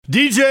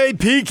DJ,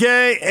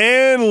 PK,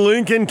 and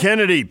Lincoln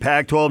Kennedy,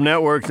 Pac-12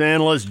 Network's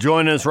analysts,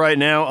 join us right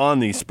now on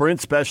the Sprint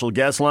special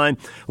guest line.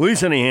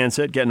 Lease any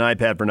handset, get an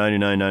iPad for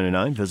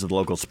 $99.99. Visit the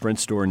local Sprint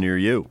store near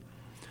you.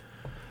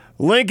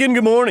 Lincoln,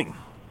 good morning.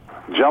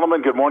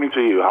 Gentlemen, good morning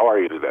to you. How are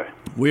you today?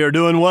 We are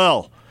doing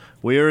well.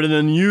 We are at an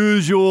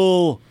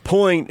unusual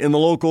point in the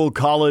local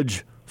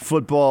college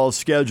football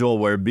schedule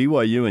where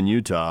BYU and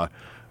Utah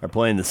are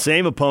playing the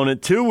same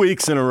opponent 2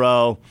 weeks in a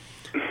row.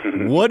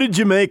 What did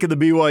you make of the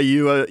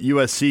BYU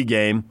USC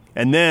game?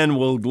 And then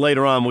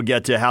later on we'll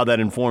get to how that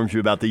informs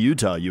you about the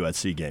Utah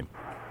USC game.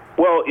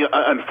 Well,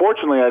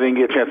 unfortunately, I didn't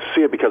get a chance to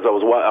see it because I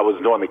was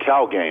doing the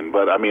Cal game.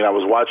 But I mean, I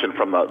was watching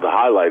from the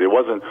highlight. It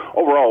wasn't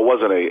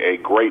a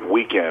great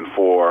weekend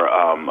for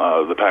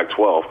the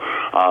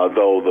Pac-12.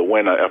 Though the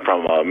win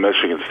from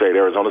Michigan State,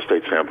 Arizona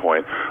State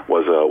standpoint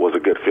was a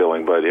good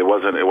feeling. But it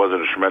wasn't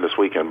a tremendous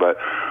weekend. But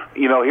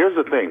here's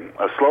the thing: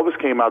 Slovis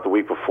came out the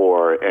week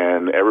before,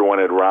 and everyone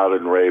had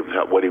routed and raved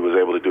what he was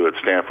able to do at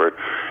Stanford.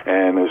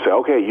 And they said,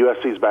 okay,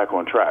 USC's back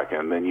on track.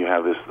 And then you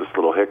have this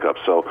little hiccup.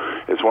 So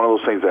it's one of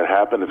those things that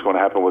happen. It's going to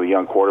happen with a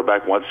young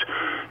quarterback. Once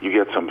you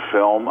get some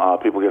film,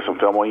 people get some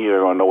film on you, they're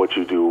going to know what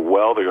you do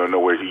well. They're going to know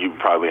where you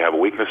probably have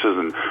weaknesses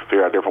and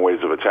figure out different ways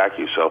of attack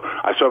you. So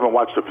I still haven't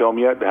watched the film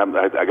yet.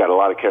 I got a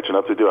lot of catching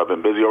up to do. I've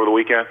been busy over the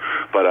weekend,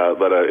 but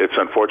it's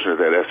unfortunate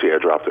that SC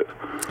had dropped it.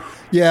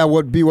 Yeah,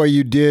 what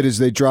BYU did is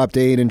they dropped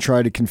 8 and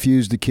tried to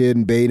confuse the kid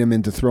and bait him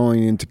into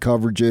throwing into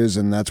coverages,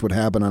 and that's what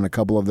happened on a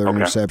couple of their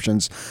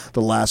interceptions.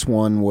 The last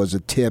one was a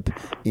tip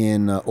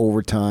in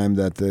overtime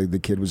that the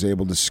kid was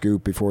able to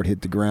scoop before it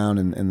hit the ground,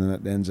 and then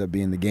it ends up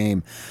being the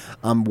game.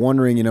 I'm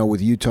wondering,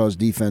 with Utah's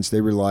defense,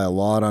 they rely a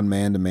lot on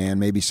man-to-man,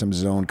 maybe some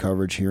zone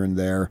coverage here and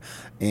there,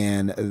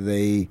 and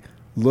they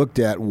looked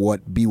at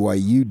what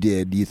BYU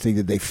did. Do you think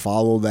that they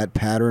follow that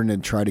pattern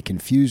and try to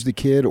confuse the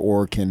kid,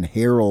 or can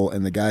Harrell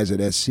and the guys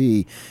at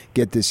SC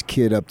get this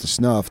kid up to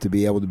snuff to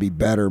be able to be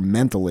better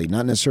mentally,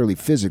 not necessarily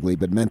physically,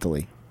 but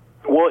mentally?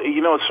 Well,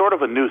 it's sort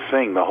of a new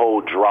thing, the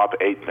whole drop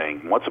 8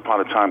 thing. Once upon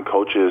a time,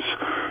 coaches,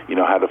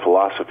 had the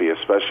philosophy,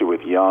 especially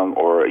with young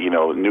or,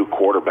 new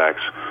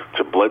quarterbacks,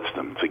 to blitz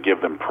them, to give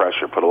them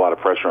pressure, put a lot of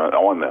pressure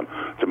on them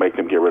to make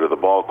them get rid of the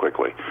ball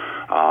quickly.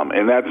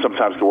 And that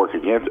sometimes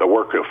can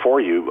work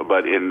for you,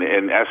 but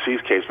in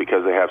SC's case,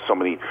 because they have so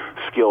many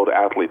skilled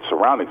athletes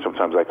surrounding,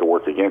 sometimes that can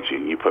work against you.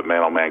 You put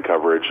man-on-man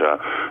coverage,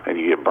 and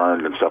you get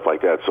burned and stuff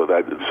like that.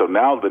 So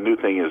now the new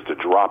thing is to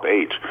drop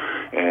 8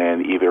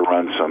 and either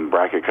run some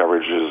bracket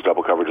coverages,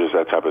 double coverages,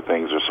 that type of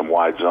things, or some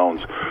wide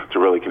zones to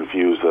really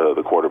confuse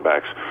the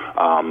quarterbacks.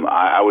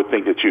 I would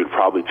think that you'd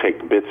probably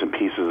take bits and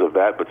pieces of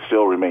that, but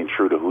still remain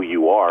true to who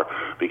you are,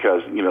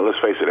 because, let's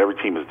face it, every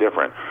team is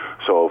different.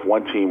 So if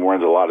one team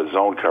runs a lot of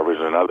zone coverage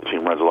and another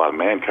team runs a lot of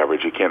man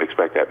coverage, you can't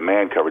expect that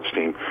man coverage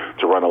team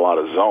to run a lot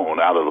of zone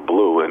out of the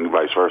blue, and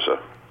vice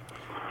versa.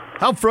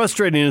 How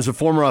frustrating as a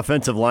former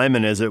offensive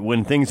lineman is it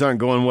when things aren't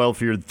going well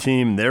for your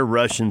team, they're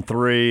rushing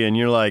 3, and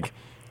you're like,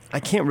 I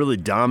can't really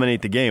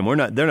dominate the game.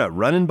 They're not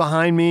running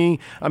behind me.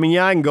 I mean,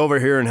 yeah, I can go over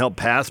here and help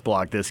pass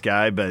block this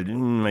guy, but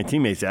my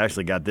teammates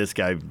actually got this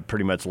guy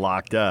pretty much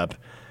locked up.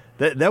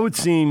 That would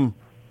seem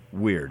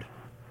weird.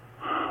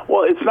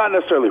 Well, it's not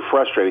necessarily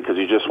frustrating because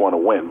you just want to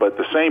win. But at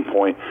the same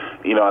point,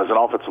 as an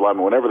offensive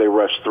lineman, whenever they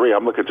rush 3,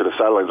 I'm looking to the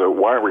sidelines like,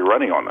 why aren't we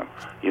running on them?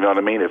 You know what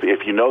I mean? If they're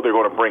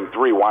going to bring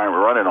 3, why aren't we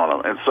running on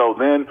them? And so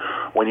then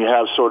when you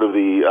have sort of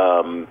the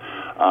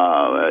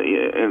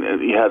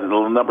and you had a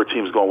number of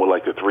teams going with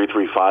like the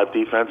 3-3-5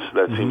 defense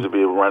that seems to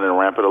be running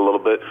rampant a little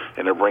bit,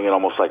 and they're bringing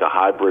almost like a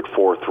hybrid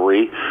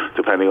 4-3,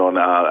 depending on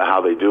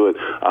how they do it,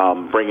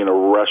 bringing a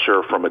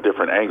rusher from a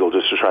different angle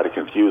just to try to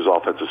confuse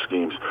offensive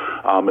schemes.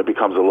 It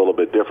becomes a little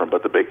bit different.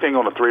 But the big thing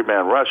on a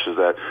 3-man rush is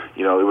that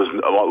it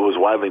was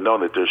widely known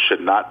that there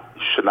should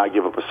not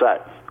give up a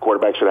sack.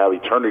 Quarterback should have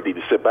eternity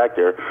to sit back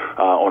there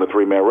on a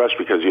 3-man rush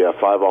because you have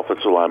 5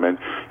 offensive linemen.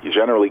 You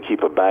generally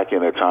keep a back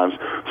in at times.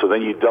 So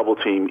then you double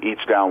team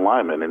each down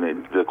lineman,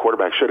 and the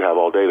quarterback should have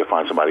all day to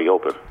find somebody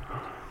open.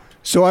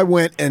 So I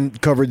went and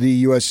covered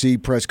the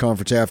USC press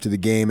conference after the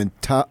game, and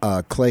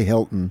Clay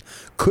Helton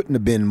couldn't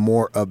have been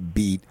more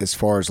upbeat as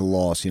far as the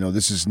loss.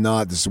 This is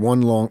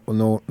one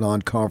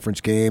non-conference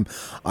game.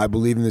 I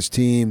believe in this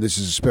team. This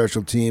is a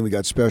special team. We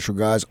got special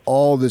guys.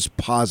 All this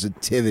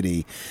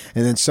positivity,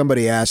 and then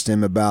somebody asked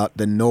him about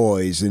the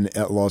noise in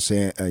Los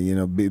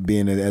Angeles.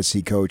 Being an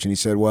SC coach, and he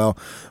said, "Well,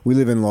 we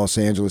live in Los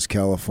Angeles,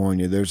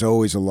 California. There's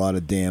always a lot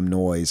of damn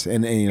noise."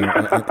 And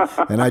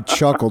I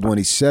chuckled when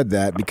he said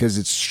that because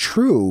it's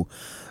true.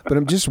 But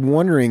I'm just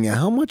wondering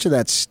how much of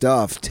that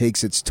stuff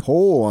takes its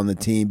toll on the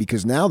team,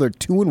 because now they're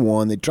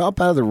 2-1. They drop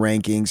out of the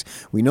rankings.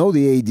 We know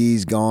the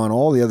AD's gone,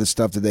 all the other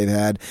stuff that they've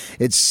had.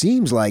 It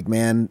seems like,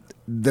 man,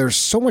 there's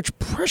so much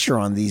pressure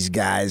on these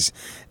guys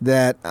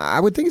that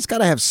I would think it's got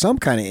to have some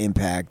kind of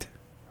impact.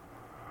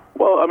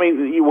 Well, I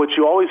mean, what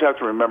you always have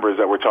to remember is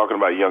that we're talking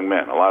about young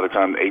men, a lot of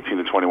times 18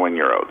 to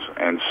 21-year-olds.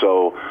 And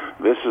so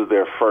this is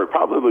their first,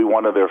 probably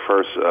one of their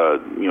first,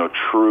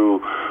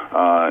 true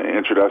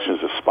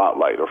introductions to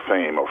spotlight or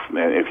fame, or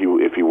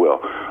if you will.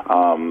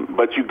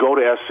 But you go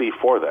to SC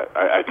for that.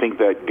 I think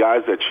that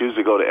guys that choose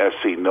to go to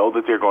SC know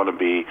that they're going to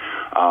be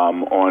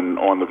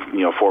on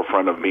the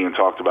forefront of being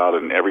talked about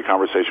in every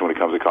conversation when it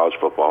comes to college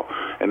football.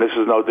 And this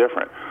is no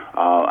different.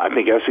 I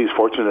think SC is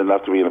fortunate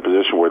enough to be in a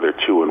position where they're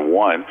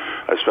 2-1,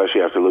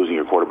 especially after losing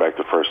your quarterback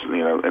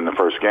in the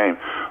first game.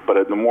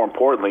 But more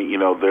importantly,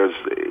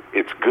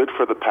 it's good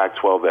for the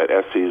Pac-12 that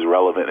SC is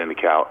relevant in the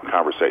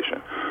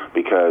conversation,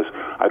 because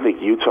I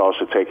think Utah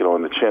should take it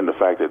on the chin, the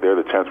fact that they're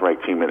the 10th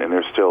ranked team and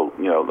they're still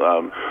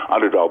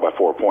underdog by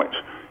 4 points,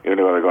 even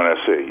though they're going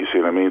to SC. You see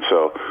what I mean?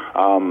 So.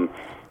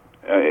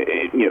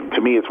 To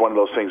me, it's one of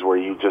those things where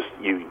you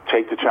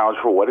take the challenge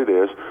for what it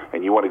is,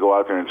 and you want to go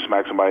out there and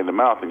smack somebody in the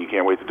mouth, and you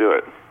can't wait to do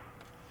it.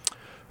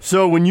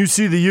 So when you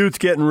see the youth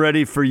getting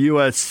ready for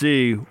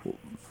USC,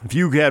 if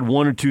you had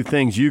one or two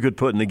things you could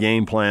put in the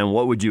game plan,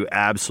 what would you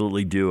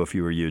absolutely do if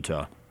you were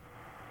Utah?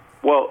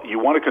 Well, you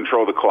want to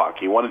control the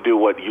clock. You want to do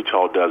what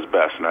Utah does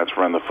best, and that's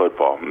run the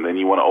football. And then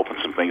you want to open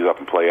some things up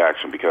and play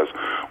action, because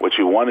what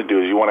you want to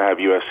do is you want to have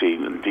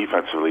USC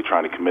defensively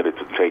trying to commit it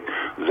to take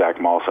Zach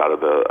Moss out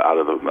of the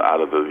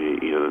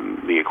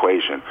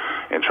equation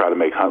and try to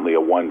make Huntley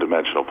a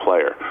one-dimensional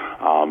player.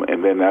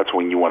 And then that's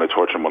when you want to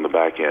torture him on the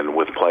back end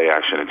with play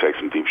action and take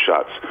some deep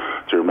shots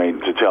to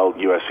tell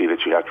USC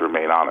that you have to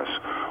remain honest.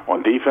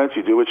 On defense,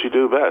 you do what you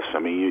do best. I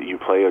mean, you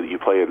play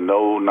a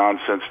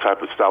no-nonsense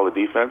type of style of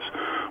defense,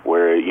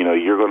 where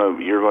you're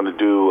going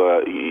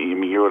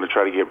to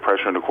try to get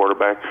pressure on the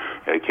quarterback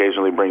and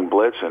occasionally bring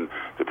blitz, and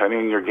depending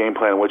on your game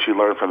plan, what you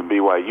learn from the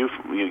BYU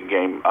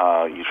game,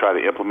 you try to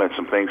implement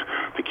some things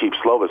to keep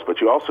Slovis. But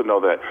you also know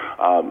that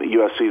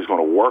USC is going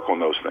to work on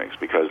those things,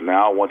 because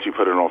now once you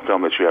put it on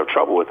film that you have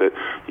trouble with it,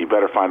 you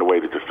better find a way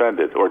to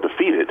defend it or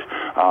defeat it,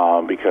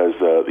 because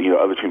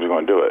other teams are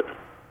going to do it.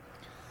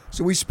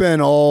 So we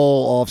spent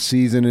all off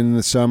season in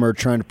the summer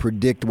trying to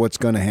predict what's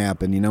going to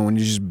happen. When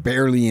you're just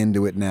barely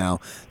into it now,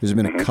 there's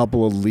been a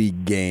couple of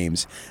league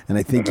games, and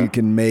I think you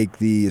can make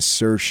the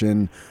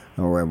assertion,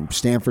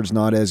 Stanford's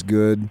not as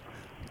good,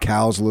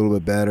 Cal's a little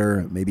bit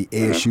better, maybe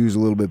ASU's a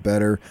little bit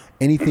better.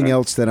 Anything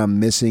else that I'm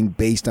missing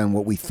based on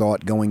what we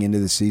thought going into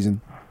the season?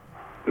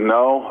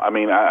 No, I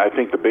mean, I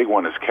think the big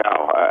one is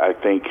Cal. I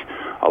think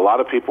a lot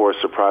of people are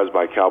surprised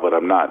by Cal, but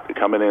I'm not.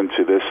 Coming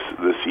into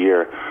this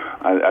year,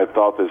 I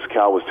thought this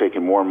Cal was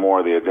taking more and more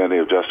of the identity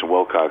of Justin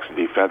Wilcox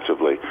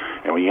defensively.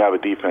 And when you have a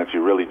defense,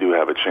 you really do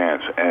have a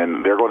chance.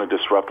 And they're going to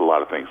disrupt a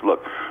lot of things.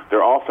 Look,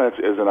 their offense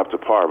isn't up to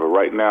par, but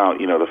right now,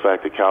 the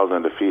fact that Cal's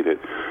undefeated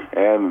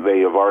and they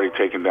have already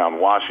taken down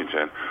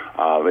Washington,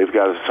 they've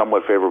got a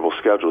somewhat favorable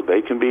schedule.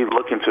 They can be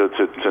looking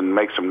to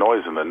make some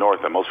noise in the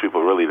North that most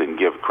people really didn't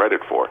give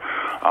credit for.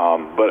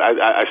 But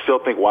I still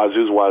think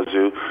Wazoo's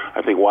Wazoo.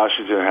 I think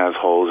Washington has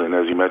holes, and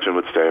as you mentioned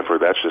with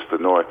Stanford, that's just the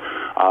North.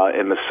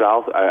 In the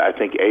South, I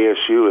think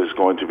ASU is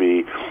going to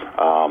be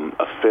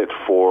a fit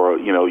for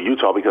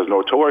Utah, because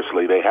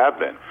notoriously they have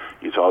been.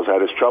 Utah's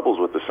had its troubles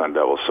with the Sun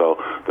Devils,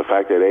 so the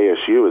fact that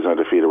ASU is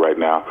undefeated right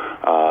now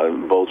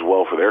bodes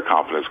well for their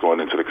confidence going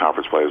into the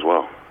conference play as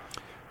well.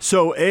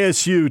 So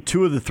ASU,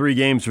 2 of the 3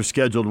 games were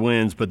scheduled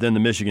wins, but then the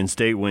Michigan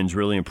State win's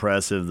really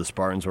impressive. The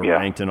Spartans were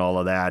ranked and all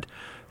of that.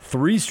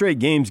 3 straight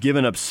games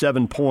giving up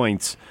 7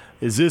 points.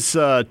 Is this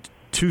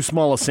too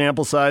small a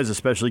sample size,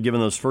 especially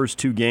given those first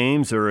 2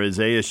 games, or has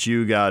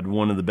ASU got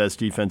one of the best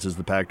defenses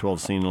the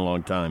Pac-12's seen in a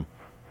long time?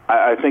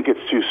 I think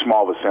it's too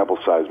small of a sample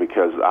size,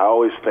 because I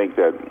always think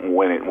that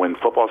when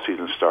football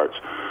season starts,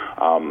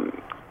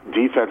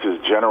 defenses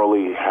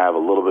generally have a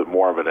little bit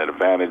more of an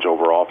advantage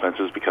over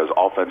offenses, because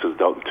offenses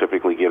don't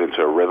typically get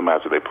into a rhythm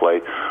after they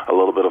play a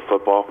little bit of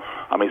football.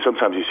 I mean,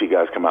 sometimes you see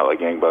guys come out like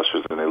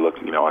gangbusters and they look,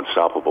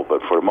 unstoppable,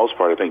 but for the most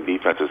part, I think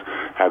defenses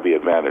have the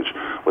advantage.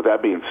 With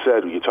that being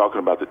said, when you're talking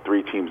about the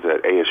 3 teams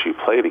that ASU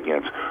played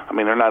against, I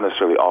mean, they're not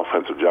necessarily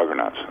offensive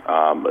juggernauts.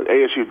 But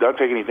ASU doesn't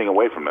take anything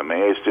away from them.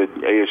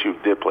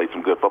 ASU did play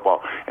some good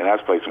football and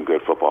has played some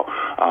good football.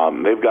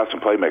 They've got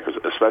some playmakers,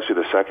 especially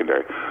the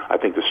secondary. I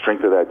think the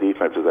strength of that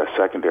defense is that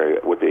secondary,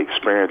 with the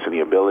experience and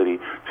the ability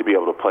to be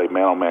able to play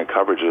man-on-man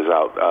coverages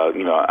out,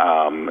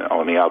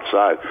 on the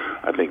outside.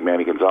 I think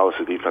Manny Gonzalez,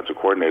 the defensive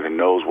coordinator,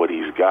 knows what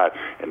he's got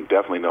and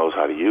definitely knows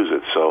how to use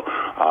it. So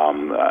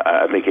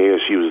I think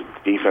ASU's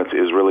defense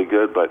is really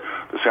good, but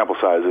the sample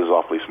size is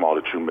awfully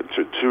small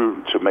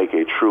to make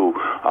a true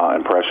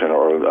impression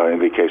or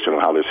indication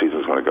of how their season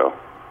is going to go.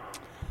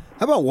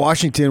 How about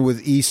Washington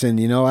with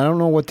Eason? I don't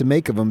know what to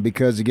make of him,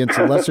 because against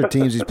the lesser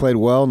teams he's played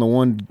well in the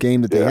one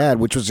game that they had,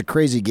 which was a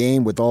crazy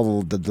game with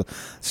all the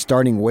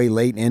starting way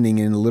late, ending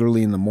in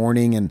literally in the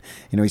morning, and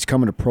he's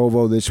coming to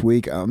Provo this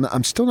week.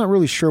 I'm still not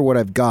really sure what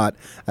I've got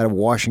out of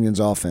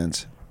Washington's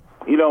offense.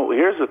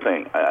 Here's the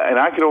thing, and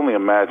I can only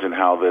imagine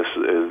how this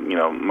is,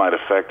 might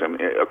affect him.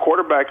 A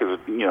quarterback is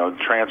a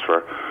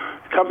transfer.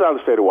 comes out of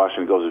the state of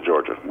Washington, goes to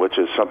Georgia, which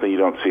is something you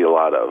don't see a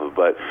lot of.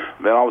 But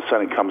then all of a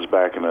sudden comes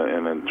back in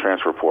the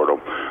transfer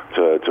portal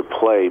to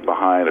play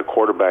behind a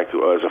quarterback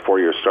who, as a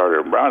 4-year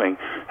starter, Browning,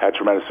 had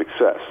tremendous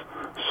success.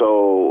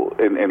 So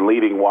in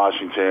leading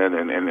Washington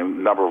and a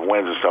number of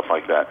wins and stuff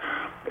like that,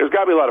 there's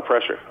got to be a lot of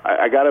pressure.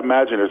 I got to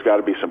imagine there's got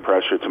to be some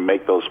pressure to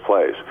make those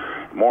plays.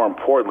 More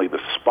importantly, the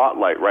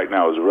spotlight right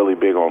now is really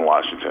big on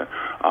Washington,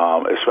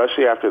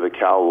 especially after the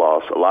Cal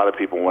loss. A lot of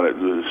people want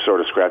to sort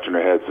of scratching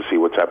their heads to see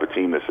what type of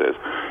team this is.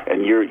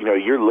 And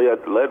you're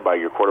led by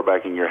your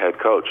quarterback and your head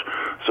coach.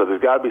 So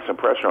there's got to be some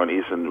pressure on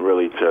Eason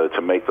really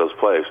to make those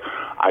plays.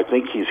 I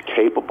think he's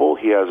capable.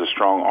 He has a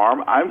strong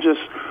arm. I'm just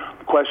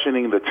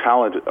questioning the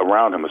talent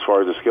around him as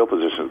far as the skill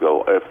positions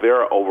go, if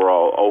they're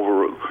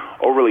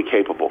overly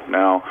capable.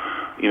 Now,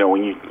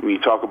 when you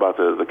talk about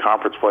the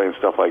conference play and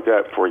stuff like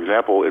that, for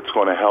example, it's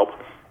going to help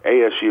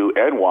ASU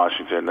and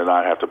Washington to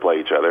not have to play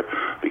each other,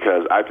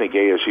 because I think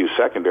ASU's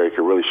secondary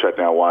could really shut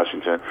down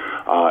Washington.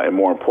 And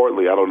more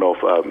importantly, I don't know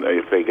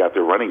if they got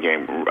their running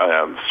game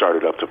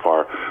started up to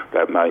par,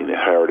 that might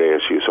hurt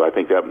ASU. So I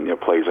think that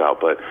plays out.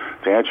 But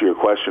to answer your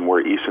question,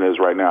 where Eason is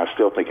right now, I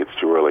still think it's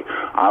too early.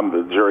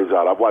 The jury's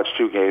out. I've watched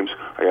 2 games.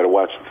 I got to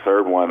watch the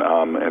third one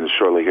and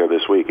shortly here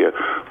this week.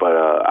 But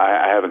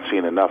I haven't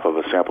seen enough of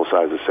a sample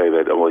size to say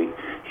that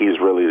he's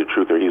really the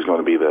truth, or he's going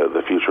to be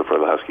the future for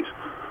the Huskies.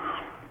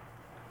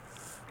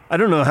 I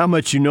don't know how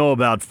much you know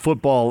about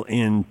football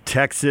in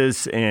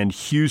Texas and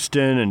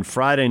Houston, and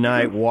Friday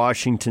night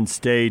Washington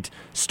State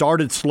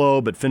started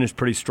slow but finished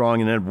pretty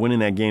strong and ended up winning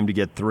that game to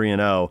get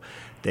 3-0.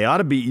 They ought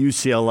to beat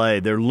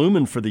UCLA. They're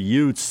looming for the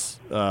Utes.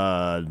 They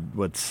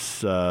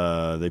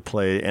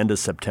play end of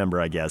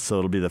September, I guess, so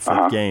it'll be the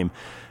 5th game.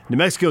 New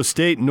Mexico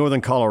State and Northern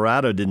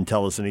Colorado didn't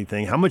tell us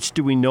anything. How much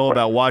do we know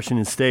about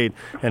Washington State,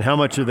 and how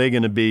much are they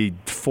going to be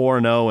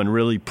 4-0 and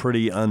really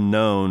pretty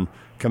unknown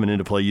coming in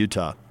to play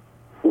Utah?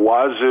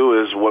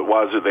 Wazoo is what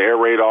Wazoo, the air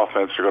raid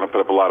offense, are going to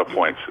put up a lot of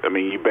points. I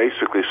mean, you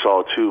basically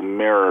saw 2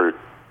 mirror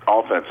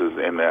offenses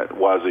in that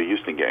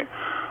Wazoo-Houston game.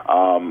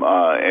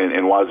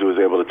 And Wazoo was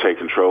able to take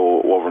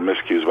control over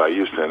miscues by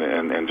Houston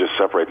and just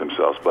separate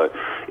themselves. But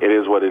it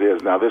is what it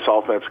is. Now, this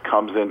offense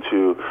comes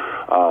into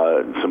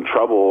some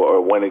trouble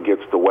or when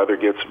the weather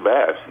gets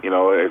bad.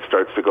 It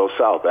starts to go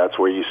south. That's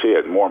where you see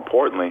it. More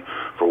importantly,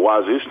 for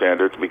Wazoo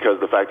standards, because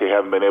the fact they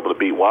haven't been able to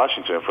beat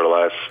Washington for the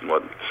last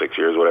 6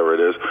 years, whatever it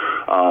is,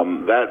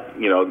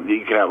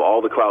 you can have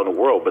all the clout in the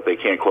world, but they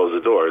can't close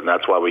the door, and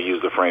that's why we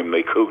use the frame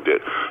they couged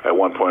it at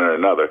one point or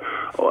another.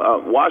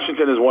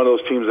 Washington is one of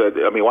those teams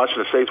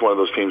Washington State's one of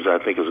those teams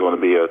that I think is going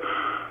to be a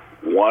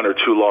 1 or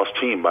 2 loss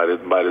team by the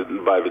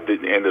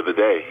end of the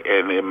day,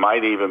 and it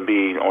might even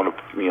be on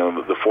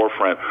the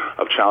forefront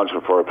of challenging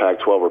for a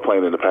Pac-12 or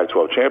playing in the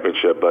Pac-12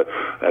 championship. But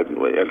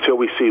until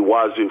we see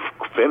Wazoo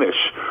finish,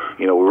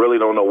 we really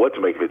don't know what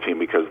to make of the team,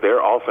 because their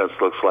offense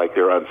looks like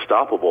they're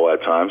unstoppable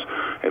at times,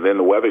 and then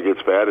the weather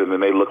gets bad, and then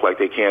they look like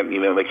they can't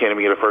even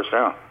get a first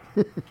down.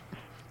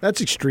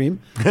 That's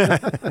extreme.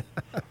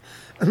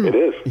 It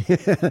is.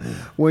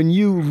 When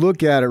you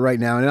look at it right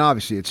now, and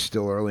obviously it's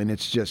still early and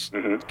it's just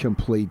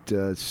complete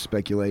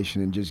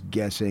speculation and just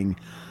guessing,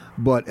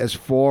 but as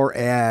far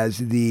as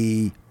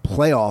the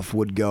playoff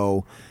would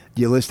go,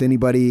 do you list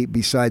anybody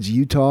besides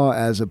Utah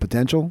as a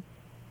potential?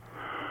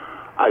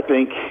 I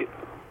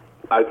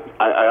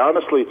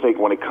honestly think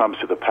when it comes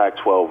to the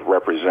Pac-12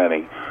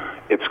 representing,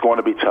 it's going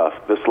to be tough.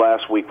 This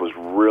last week was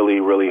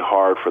really, really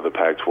hard for the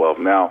Pac-12.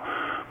 Now,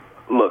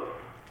 look,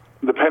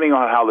 depending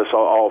on how this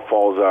all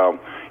falls out,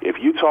 if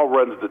Utah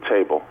runs the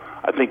table,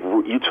 I think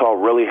Utah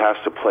really has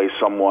to play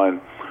someone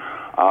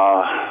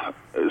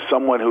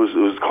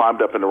who's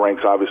climbed up in the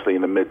ranks, obviously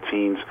in the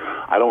mid-teens.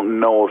 I don't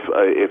know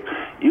if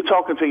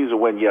Utah continues to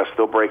win, yes,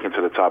 they'll break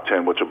into the top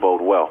 10, which will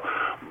bode well.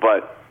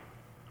 But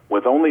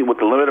with the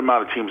limited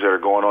amount of teams that are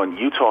going on,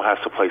 Utah has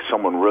to play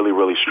someone really,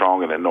 really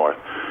strong in the North.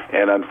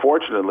 And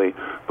unfortunately,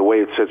 the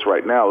way it sits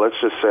right now,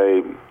 let's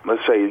say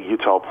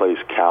Utah plays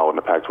Cal in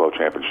the Pac-12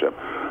 championship.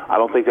 I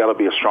don't think that'll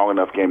be a strong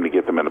enough game to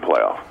get them in the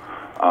playoff.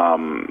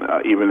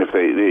 Even if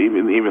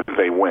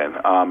they win,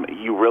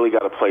 you really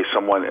got to play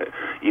someone,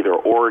 either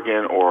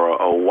Oregon or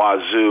a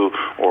Wazoo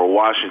or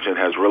Washington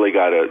has really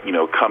got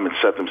to come and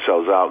set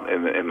themselves out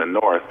in the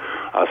North,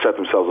 set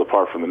themselves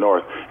apart from the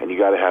North, and you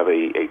got to have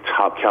a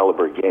top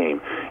caliber game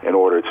in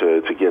order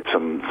to get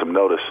some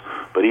notice.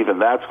 But even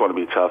that's going to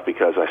be tough,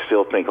 because I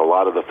still think a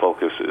lot of the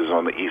focus is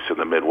on the East and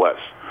the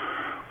Midwest.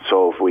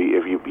 So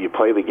if you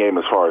play the game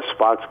as far as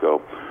spots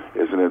go,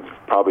 isn't it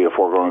probably a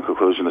foregone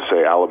conclusion to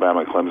say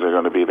Alabama and Clemson are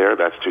going to be there?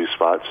 That's 2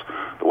 spots.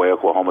 The way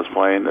Oklahoma's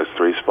playing, that's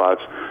 3 spots.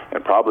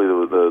 And probably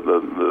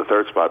the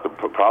third spot,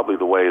 probably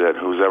the way that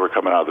who's ever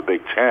coming out of the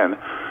Big Ten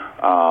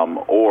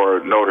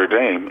or Notre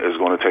Dame is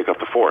going to take up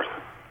the 4th.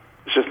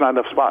 It's just not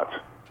enough spots.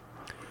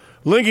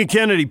 Lincoln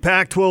Kennedy,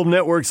 Pac-12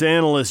 Network's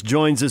analyst,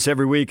 joins us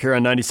every week here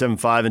on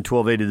 97.5 and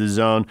 1280 The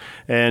Zone.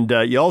 And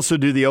you also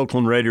do the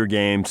Oakland Raider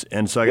games.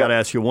 And so I got to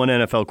ask you one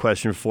NFL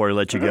question before I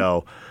let you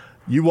go.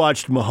 You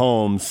watched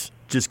Mahomes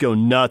just go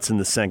nuts in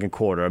the second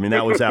quarter. I mean,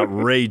 that was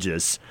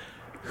outrageous.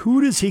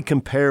 Who does he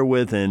compare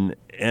with in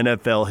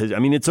NFL? I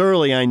mean, it's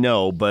early, I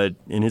know, but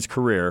in his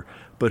career.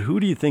 But who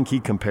do you think he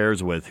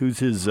compares with? Who's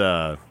his,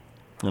 who?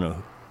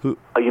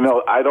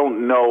 I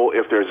don't know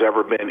if there's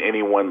ever been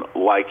anyone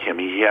like him.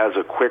 He has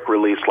a quick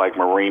release like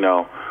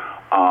Marino.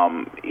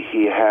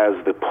 He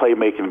has the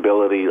playmaking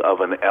ability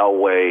of an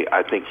Elway.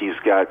 I think he's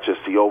got just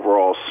the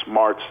overall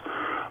smarts,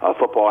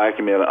 football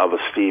acumen of a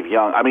Steve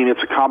Young. I mean,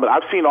 it's a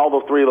combination. I've seen all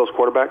the three of those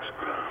quarterbacks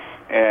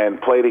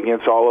and played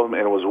against all of them,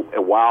 and it was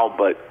a wow.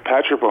 But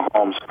Patrick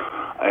Mahomes,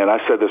 and I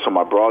said this on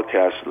my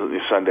broadcast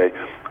Sunday,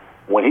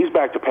 when he's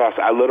back to pass,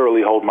 I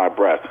literally hold my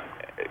breath.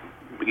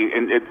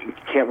 And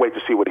can't wait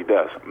to see what he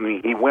does. I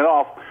mean, he went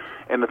off,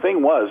 and the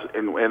thing was,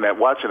 in that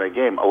watching that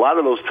game, a lot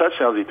of those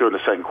touchdowns he threw in the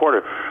second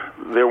quarter,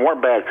 there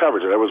weren't bad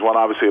coverage. There was one,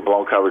 obviously, a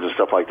blown coverage and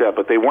stuff like that,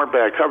 but they weren't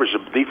bad coverage.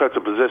 The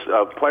defensive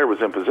player was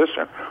in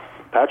position.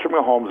 Patrick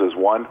Mahomes is,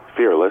 one,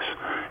 fearless,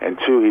 and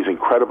two, he's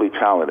incredibly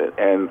talented.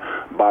 And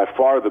by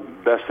far the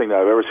best thing that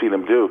I've ever seen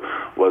him do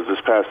was this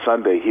past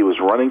Sunday. He was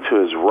running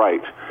to his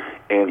right,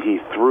 and he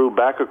threw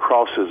back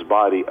across his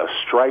body a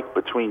strike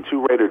between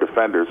two Raider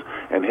defenders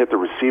and hit the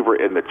receiver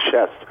in the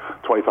chest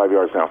 25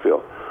 yards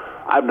downfield.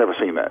 I've never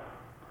seen that.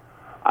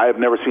 I have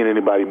never seen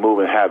anybody move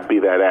and be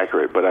that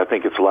accurate, but I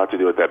think it's a lot to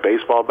do with that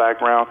baseball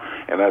background.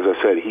 And as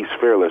I said, he's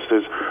fearless.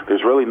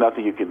 There's really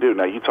nothing you can do.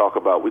 Now we talked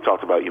about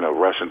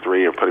rushing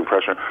three or putting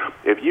pressure.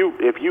 If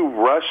you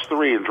rush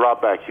three and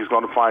drop back, he's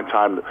going to find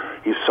time.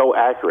 He's so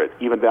accurate,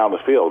 even down the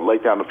field,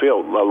 late down the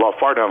field,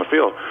 far down the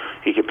field,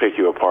 he can pick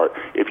you apart.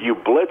 If you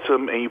blitz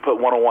him and you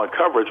put one-on-one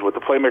coverage with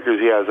the playmakers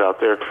he has out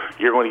there,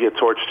 you're going to get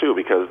torched too,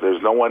 because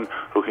there's no one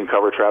who can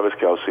cover Travis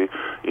Kelce,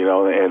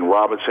 and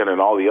Robinson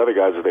and all the other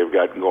guys that they've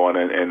got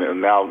going.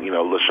 And now,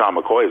 LaShawn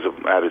McCoy is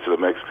added to the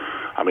mix.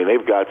 I mean,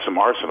 they've got some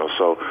arsenal.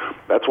 So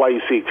that's why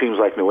you see teams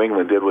like New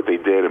England did what they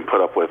did and put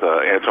up with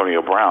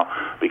Antonio Brown,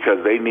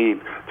 because they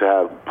need to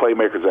have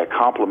playmakers that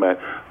complement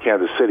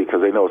Kansas City, because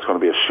they know it's going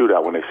to be a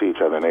shootout when they see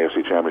each other in the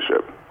AFC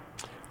Championship.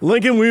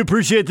 Lincoln, we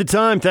appreciate the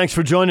time. Thanks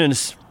for joining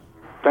us.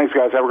 Thanks,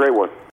 guys. Have a great one.